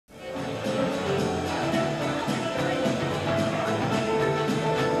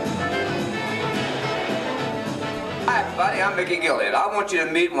everybody. I'm Mickey Gilley, and I want you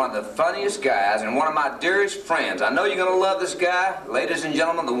to meet one of the funniest guys and one of my dearest friends. I know you're going to love this guy. Ladies and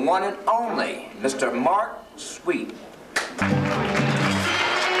gentlemen, the one and only, Mr. Mark Sweet.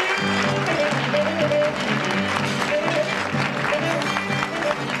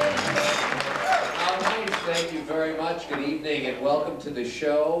 Thank you very much. Good evening and welcome to the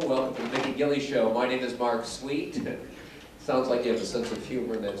show. Welcome to the Mickey Gilley Show. My name is Mark Sweet. Sounds like you have a sense of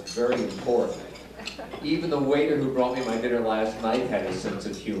humor, and that's very important. Even the waiter who brought me my dinner last night had a sense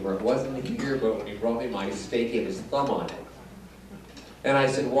of humor. It wasn't here, but when he brought me my steak, he had his thumb on it. And I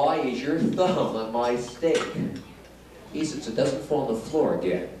said, "Why is your thumb on my steak?" He said, "So it doesn't fall on the floor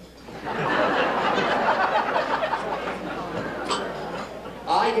again."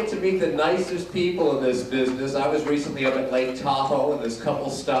 I get to meet the nicest people in this business. I was recently up at Lake Tahoe, and this couple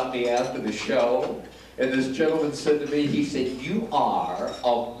stopped me after the show. And this gentleman said to me, he said, "You are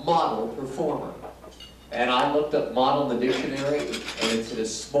a model performer." And I looked up model in the dictionary, and it said a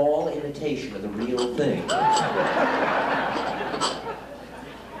small imitation of the real thing.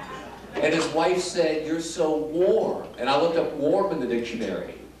 And his wife said, "You're so warm." And I looked up warm in the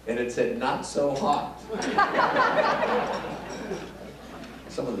dictionary, and it said not so hot.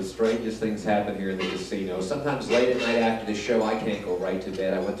 Some of the strangest things happen here in the casino. Sometimes late at night after the show, I can't go right to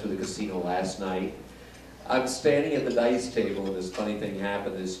bed. I went through the casino last night. I'm standing at the dice table, and this funny thing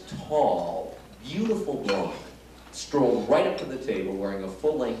happened. This tall, beautiful blonde strolled right up to the table wearing a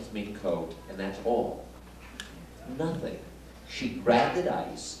full-length mink coat, and that's all. Nothing. She grabbed the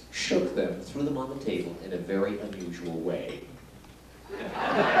dice, shook them, threw them on the table in a very unusual way.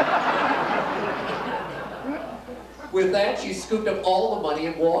 With that, she scooped up all the money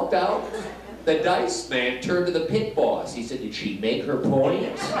and walked out. The dice man turned to the pit boss. He said, "Did she make her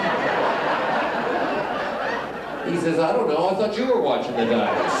point?" He says, "I don't know. I thought you were watching the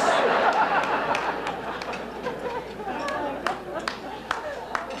dice."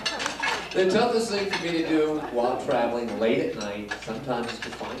 The toughest thing for me to do while traveling late at night sometimes is to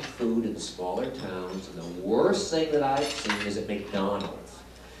find food in smaller towns, and the worst thing that I've seen is at McDonald's.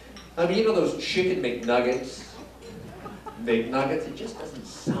 I mean, you know those chicken McNuggets? McNuggets, it just doesn't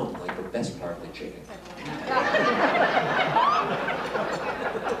sound like the best part of the chicken.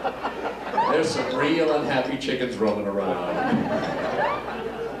 There's some real unhappy chickens roaming around.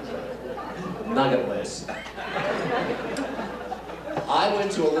 Nuggetless. I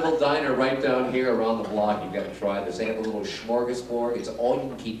went to a little diner right down here around the block. You've got to try this. They have a little smorgasbord. It's all you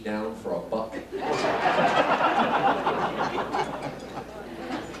can keep down for $1.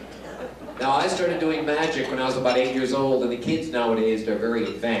 Now, I started doing magic when I was about 8 years old, and the kids nowadays, they're very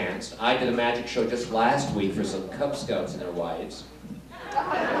advanced. I did a magic show just last week for some Cub Scouts and their wives.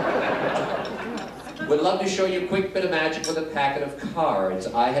 Would love to show you a quick bit of magic with a packet of cards.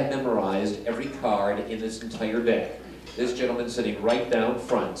 I have memorized every card in this entire deck. This gentleman sitting right down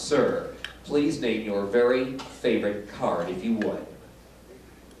front. Sir, please name your very favorite card, if you would.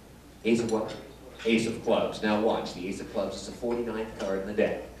 Ace of what? Ace of Clubs. Now watch, the Ace of Clubs is the 49th card in the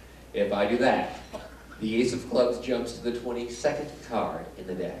deck. If I do that, the Ace of Clubs jumps to the 22nd card in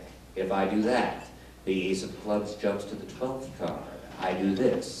the deck. If I do that, the Ace of Clubs jumps to the 12th card. I do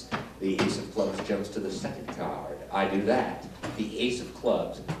this. The Ace of Clubs jumps to the 2nd card. I do that. The Ace of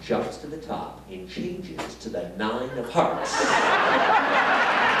Clubs jumps to the top and changes to the 9 of Hearts.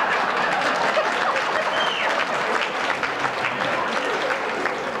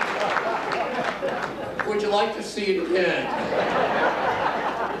 Would you like to see it again?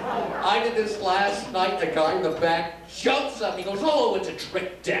 I did this last night. The guy in the back jumps up. He goes, "Oh, it's a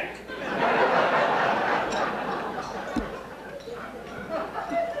trick deck."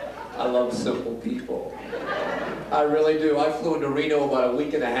 I love simple people. I really do. I flew into Reno about a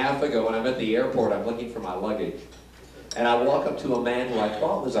week and a half ago, and I'm at the airport. I'm looking for my luggage. And I walk up to a man who I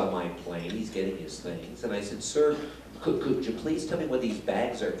thought was on my plane. He's getting his things. And I said, "Sir, could you please tell me where these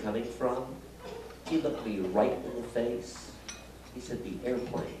bags are coming from?" He looked me right in the face. He said, "The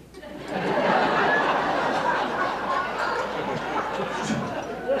airplane."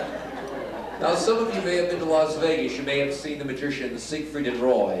 Now, some of you may have been to Las Vegas. You may have seen the magicians Siegfried and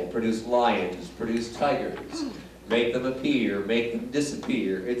Roy produce lions, produce tigers, make them appear, make them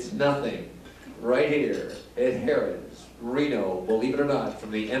disappear. It's nothing. Right here at Harrah's, Reno, believe it or not,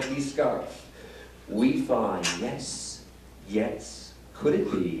 from the empty scarf, we find, yes, yes, could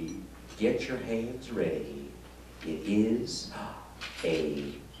it be, get your hands ready, it is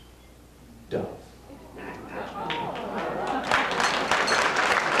a dove.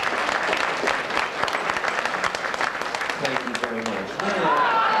 Thank you very much.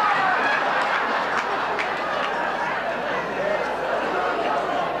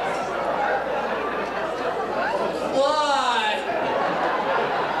 Fly!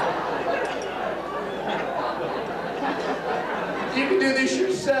 do this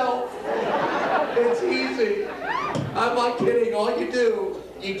yourself. It's easy. I'm not kidding. All you do,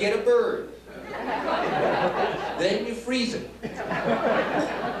 you get a bird. Then you freeze it.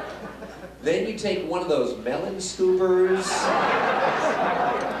 Then you take one of those melon scoopers.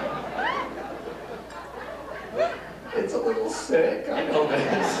 It's a little sick, I know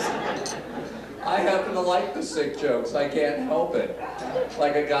this. I happen to like the sick jokes, I can't help it.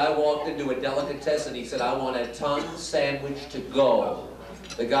 Like a guy walked into a delicatessen, he said, I want a tongue sandwich to go.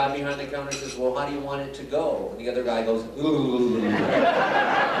 The guy behind the counter says, well, how do you want it to go? And the other guy goes, ooh.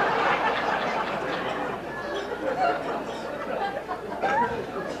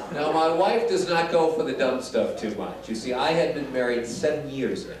 Now, my wife does not go for the dumb stuff too much. You see, I had been married 7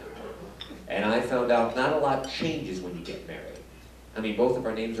 years now. And I found out not a lot changes when you get married. I mean, both of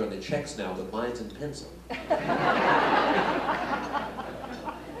our names are on the checks now, but mine's in pencil.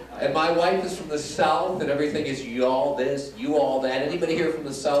 And my wife is from the South, and everything is you all this, you all that. Anybody here from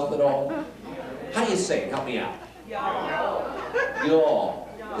the South at all? How do you say it? Help me out. Y'all. Y'all.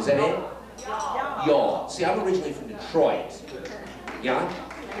 Is that it? Y'all. See, I'm originally from Detroit. Yeah?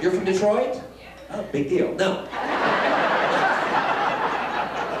 You're from Detroit? Oh, big deal. No.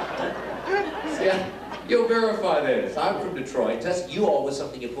 See, you'll verify this. I'm from Detroit. That's you all was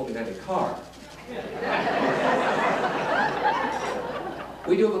something you put behind a car.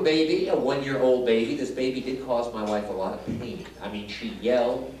 We do have a baby, a 1-year-old baby. This baby did cause my wife a lot of pain. I mean, she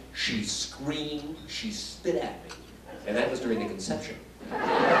yelled, she screamed, she spit at me. And that was during the conception.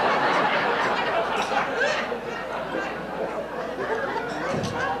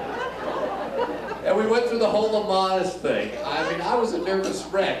 And we went through the whole Lamaze thing. I mean, I was a nervous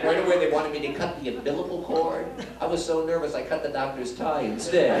wreck. Right away, they wanted me to cut the umbilical cord. I was so nervous, I cut the doctor's tie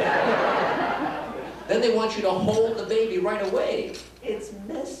instead. Then they want you to hold the baby right away. It's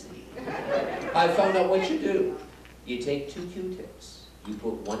messy. I found out what you do. You take 2 Q-tips. You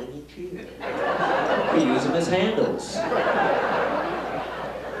put one in each ear. You use them as handles.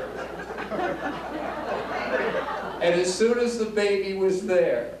 And as soon as the baby was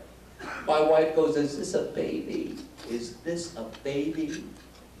there, my wife goes, is this a baby? Is this a baby?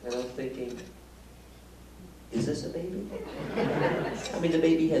 And I'm thinking, is this a baby? I mean, the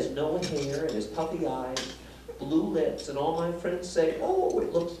baby has no hair and has puffy eyes, blue lips, and all my friends say, oh,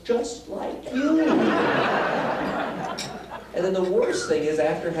 it looks just like you. And then the worst thing is,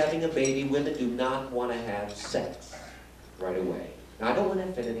 after having a baby, women do not want to have sex right away. Now, I don't want to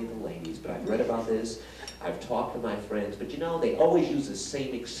offend any of the ladies, but I've read about this. I've talked to my friends, but you know, they always use the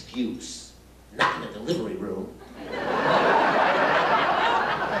same excuse. Not in the delivery room.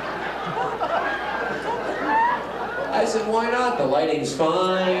 I said, why not? The lighting's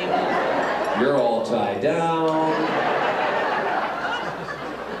fine. You're all tied down.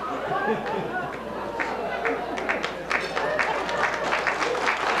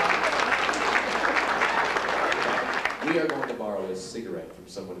 We are going to borrow a cigarette from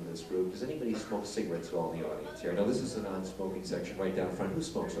someone in this room. Does anybody smoke cigarettes at all in the audience here? No, this is the non-smoking section right down front. Who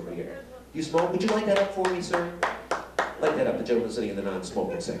smokes over here? You smoke? Would you light that up for me, sir? Light that up, the gentleman sitting in the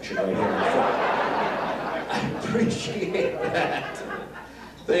non-smoking section right here in the front. I appreciate that.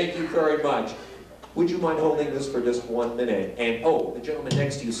 Thank you very much. Would you mind holding this for just 1 minute? And, oh, the gentleman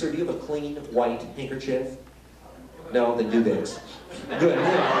next to you, sir, do you have a clean white handkerchief? No? Then do this. Good.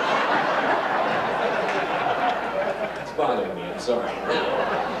 It's bothering me, I'm sorry.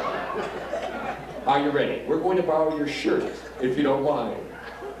 Now, are you ready? We're going to borrow your shirt, if you don't mind.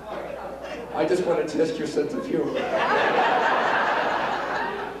 I just want to test your sense of humor.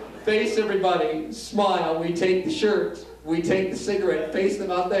 Face everybody, smile, we take the shirt, we take the cigarette, face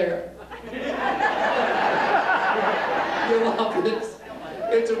them out there. You love it.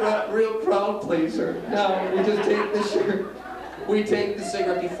 It's a real crowd pleaser. Now, we just take the shirt, we take the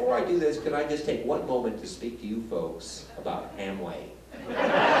cigarette. Before I do this, can I just take 1 moment to speak to you folks about Amway?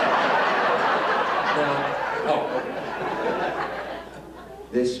 Now,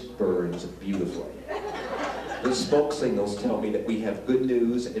 this burns beautifully. The smoke signals tell me that we have good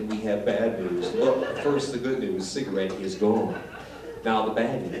news and we have bad news. Look, first the good news, cigarette is gone. Now the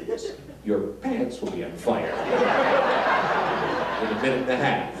bad news, your pants will be on fire in a minute and a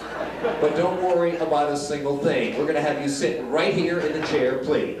half. But don't worry about a single thing. We're going to have you sit right here in the chair,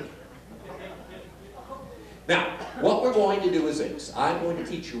 please. Now, what we're going to do is this. I'm going to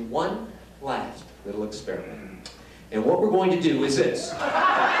teach you one last little experiment. And what we're going to do is this.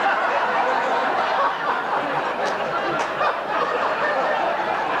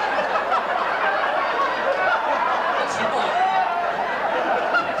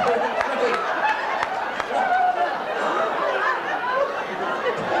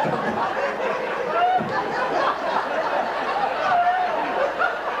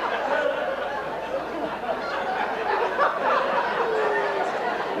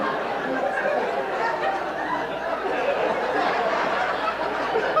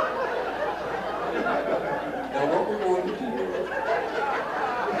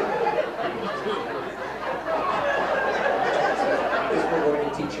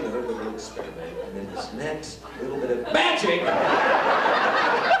 Next, a little bit of magic.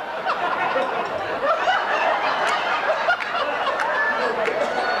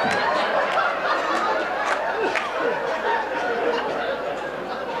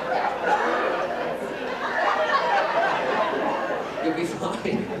 You'll be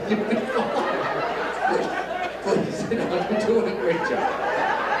fine. You'll be fine. Please, you're doing a great job.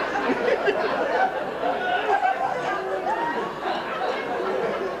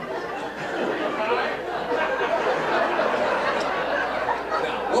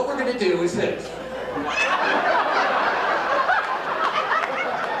 Now, what we're going to do is this. You're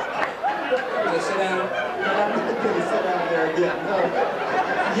going to sit down. I'm not going to sit down there again. No.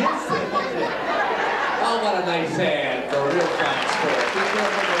 Yes, Oh, what a nice hand for a real fine sport. Be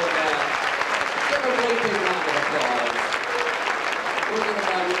careful doing that. Give a great big round of applause. We're going to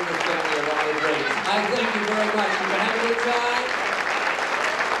buy you and your family a lot of drinks. I thank you very much. You can have a good time.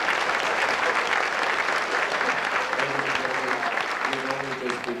 You've only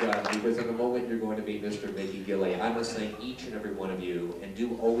just begun, because in a moment you're going to meet Mr. Mickey Gilley. I must thank each and every one of you, and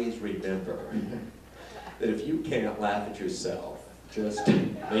do always remember that if you can't laugh at yourself, just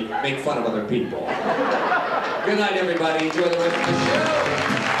make fun of other people. Good night, everybody. Enjoy the rest of the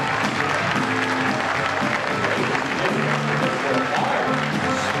show.